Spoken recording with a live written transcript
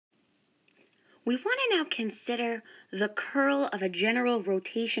We want to now consider the curl of a general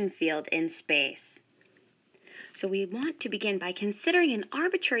rotation field in space. So we want to begin by considering an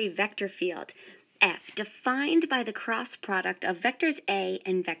arbitrary vector field, F, defined by the cross product of vectors A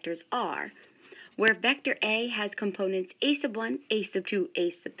and vectors R, where vector A has components a sub 1, a sub 2, a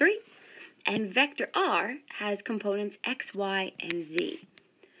sub 3, and vector R has components x, y, and z.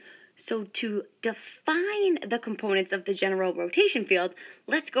 So to define the components of the general rotation field,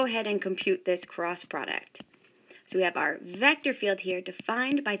 let's go ahead and compute this cross product. So we have our vector field here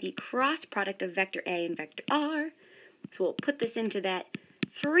defined by the cross product of vector A and vector R. So we'll put this into that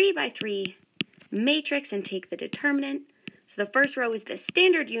 3 by 3 matrix and take the determinant. So the first row is the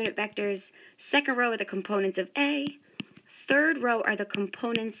standard unit vectors, second row are the components of A, third row are the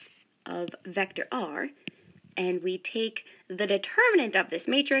components of vector R, and we take the determinant of this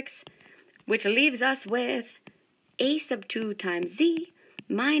matrix, which leaves us with a sub 2 times z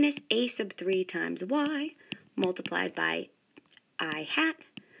minus a sub 3 times y multiplied by I hat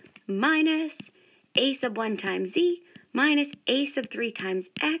minus a sub 1 times z minus a sub 3 times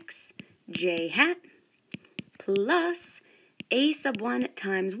x j hat plus a sub 1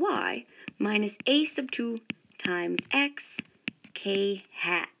 times y minus a sub 2 times x k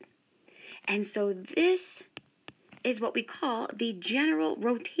hat. And so this is what we call the general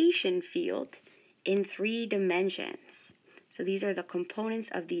rotation field in 3 dimensions. So these are the components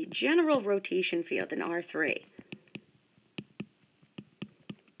of the general rotation field in R3.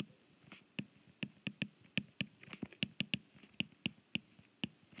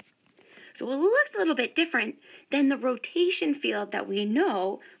 So it looks a little bit different than the rotation field that we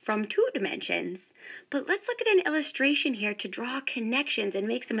know from 2 dimensions. But let's look at an illustration here to draw connections and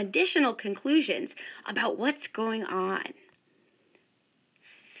make some additional conclusions about what's going on.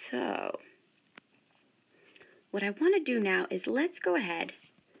 So what I want to do now is let's go ahead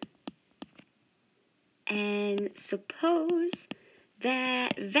and suppose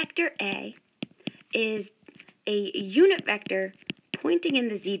that vector A is a unit vector pointing in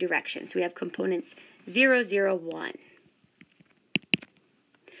the z direction. So we have components 0, 0, 1.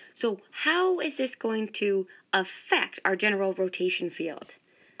 So how is this going to affect our general rotation field?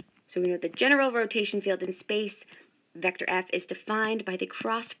 So we know the general rotation field in space, vector F, is defined by the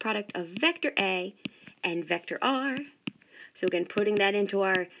cross product of vector A and vector R. So again, putting that into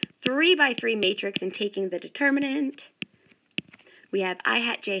our 3 by 3 matrix and taking the determinant, we have I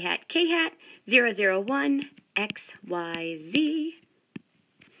hat, j hat, k hat, 0, 0, 1, x, y, z.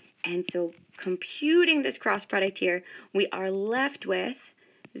 And so computing this cross product here, we are left with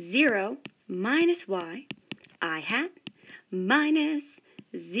 0 minus y, I hat, minus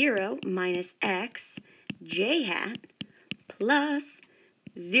 0 minus x, j hat, plus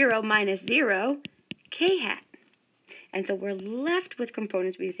 0 minus 0, k hat. And so we're left with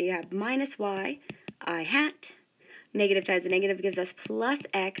components. We see have minus y, I hat, negative times the negative gives us plus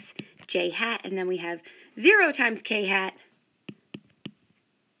x, j hat, and then we have 0 times k hat,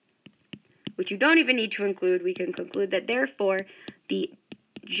 which you don't even need to include. We can conclude that therefore the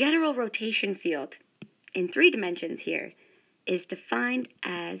general rotation field in 3 dimensions here is defined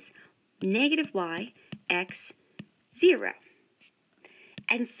as negative y, x, 0.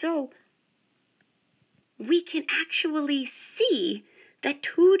 And so we can actually see that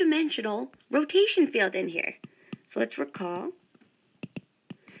 2-dimensional rotation field in here. So let's recall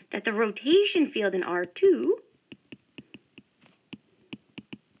that the rotation field in R2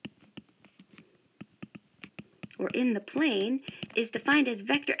 or in the plane is defined as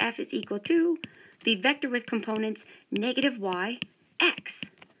vector F is equal to the vector with components negative y, x.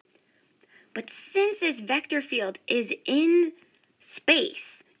 But since this vector field is in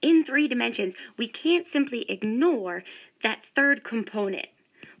space, in 3 dimensions, we can't simply ignore that third component.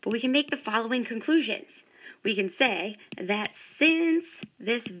 But we can make the following conclusions. We can say that since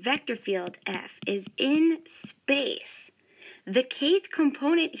this vector field F is in space, the kth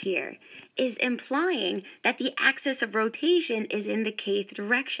component here is implying that the axis of rotation is in the kth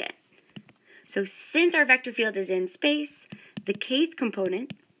direction. So since our vector field is in space, the kth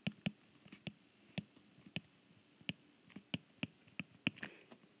component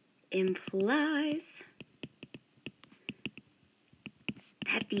implies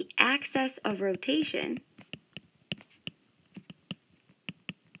that the axis of rotation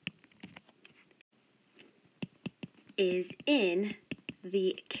is in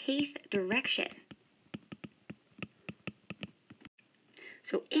the kth direction.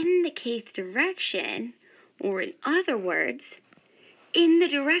 So in the kth direction, or in other words, in the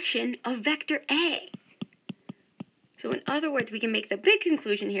direction of vector A. So in other words, we can make the big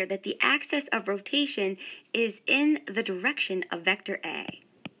conclusion here that the axis of rotation is in the direction of vector A.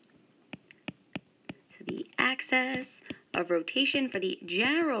 axis of rotation for the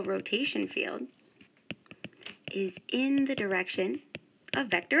general rotation field is in the direction of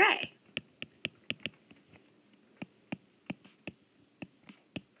vector A.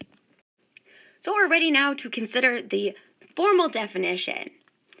 So we're ready now to consider the formal definition.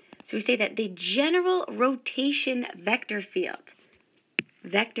 So we say that the general rotation vector field,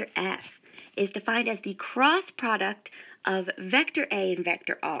 vector F, is defined as the cross product of vector A and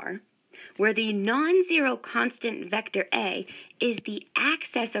vector R, where the non-zero constant vector A is the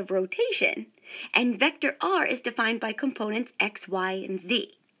axis of rotation, and vector R is defined by components x, y, and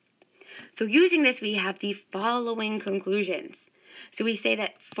z. So using this, we have the following conclusions. So we say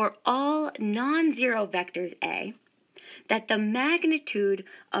that for all non-zero vectors A, that the magnitude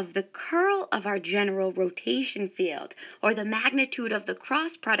of the curl of our general rotation field, or the magnitude of the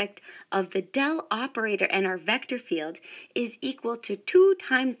cross product of the del operator and our vector field, is equal to 2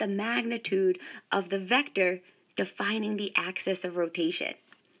 times the magnitude of the vector defining the axis of rotation.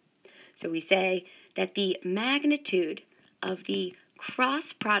 So we say that the magnitude of the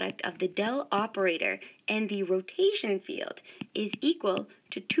cross product of the del operator and the rotation field is equal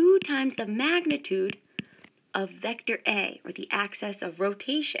to 2 times the magnitude of vector A, or the axis of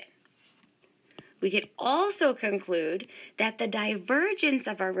rotation. We could also conclude that the divergence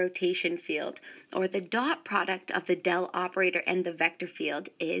of our rotation field, or the dot product of the del operator and the vector field,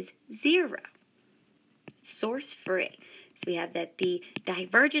 is 0. Source free. So we have that the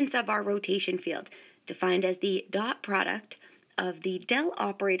divergence of our rotation field, defined as the dot product of the del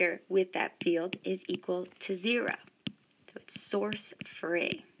operator with that field, is equal to 0. So it's source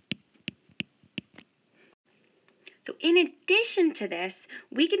free. So in addition to this,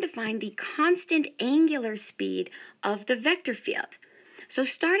 we can define the constant angular speed of the vector field. So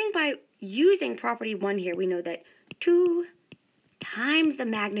starting by using property 1 here, we know that 2 times the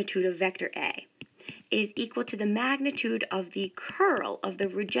magnitude of vector A is equal to the magnitude of the curl of the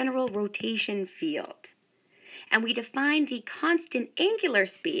general rotation field. And we define the constant angular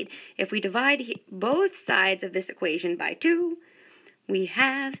speed. If we divide both sides of this equation by 2, we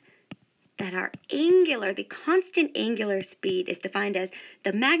have that our the constant angular speed is defined as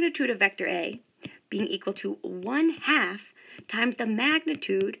the magnitude of vector A being equal to 1/2 times the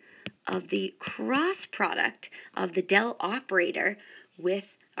magnitude of the cross product of the del operator with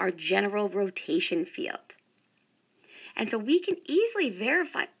our general rotation field. And so we can easily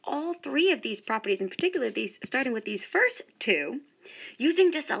verify all 3 of these properties, in particular these, starting with these first 2,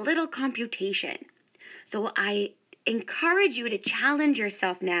 using just a little computation. So I encourage you to challenge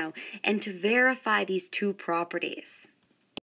yourself now and to verify these 2 properties.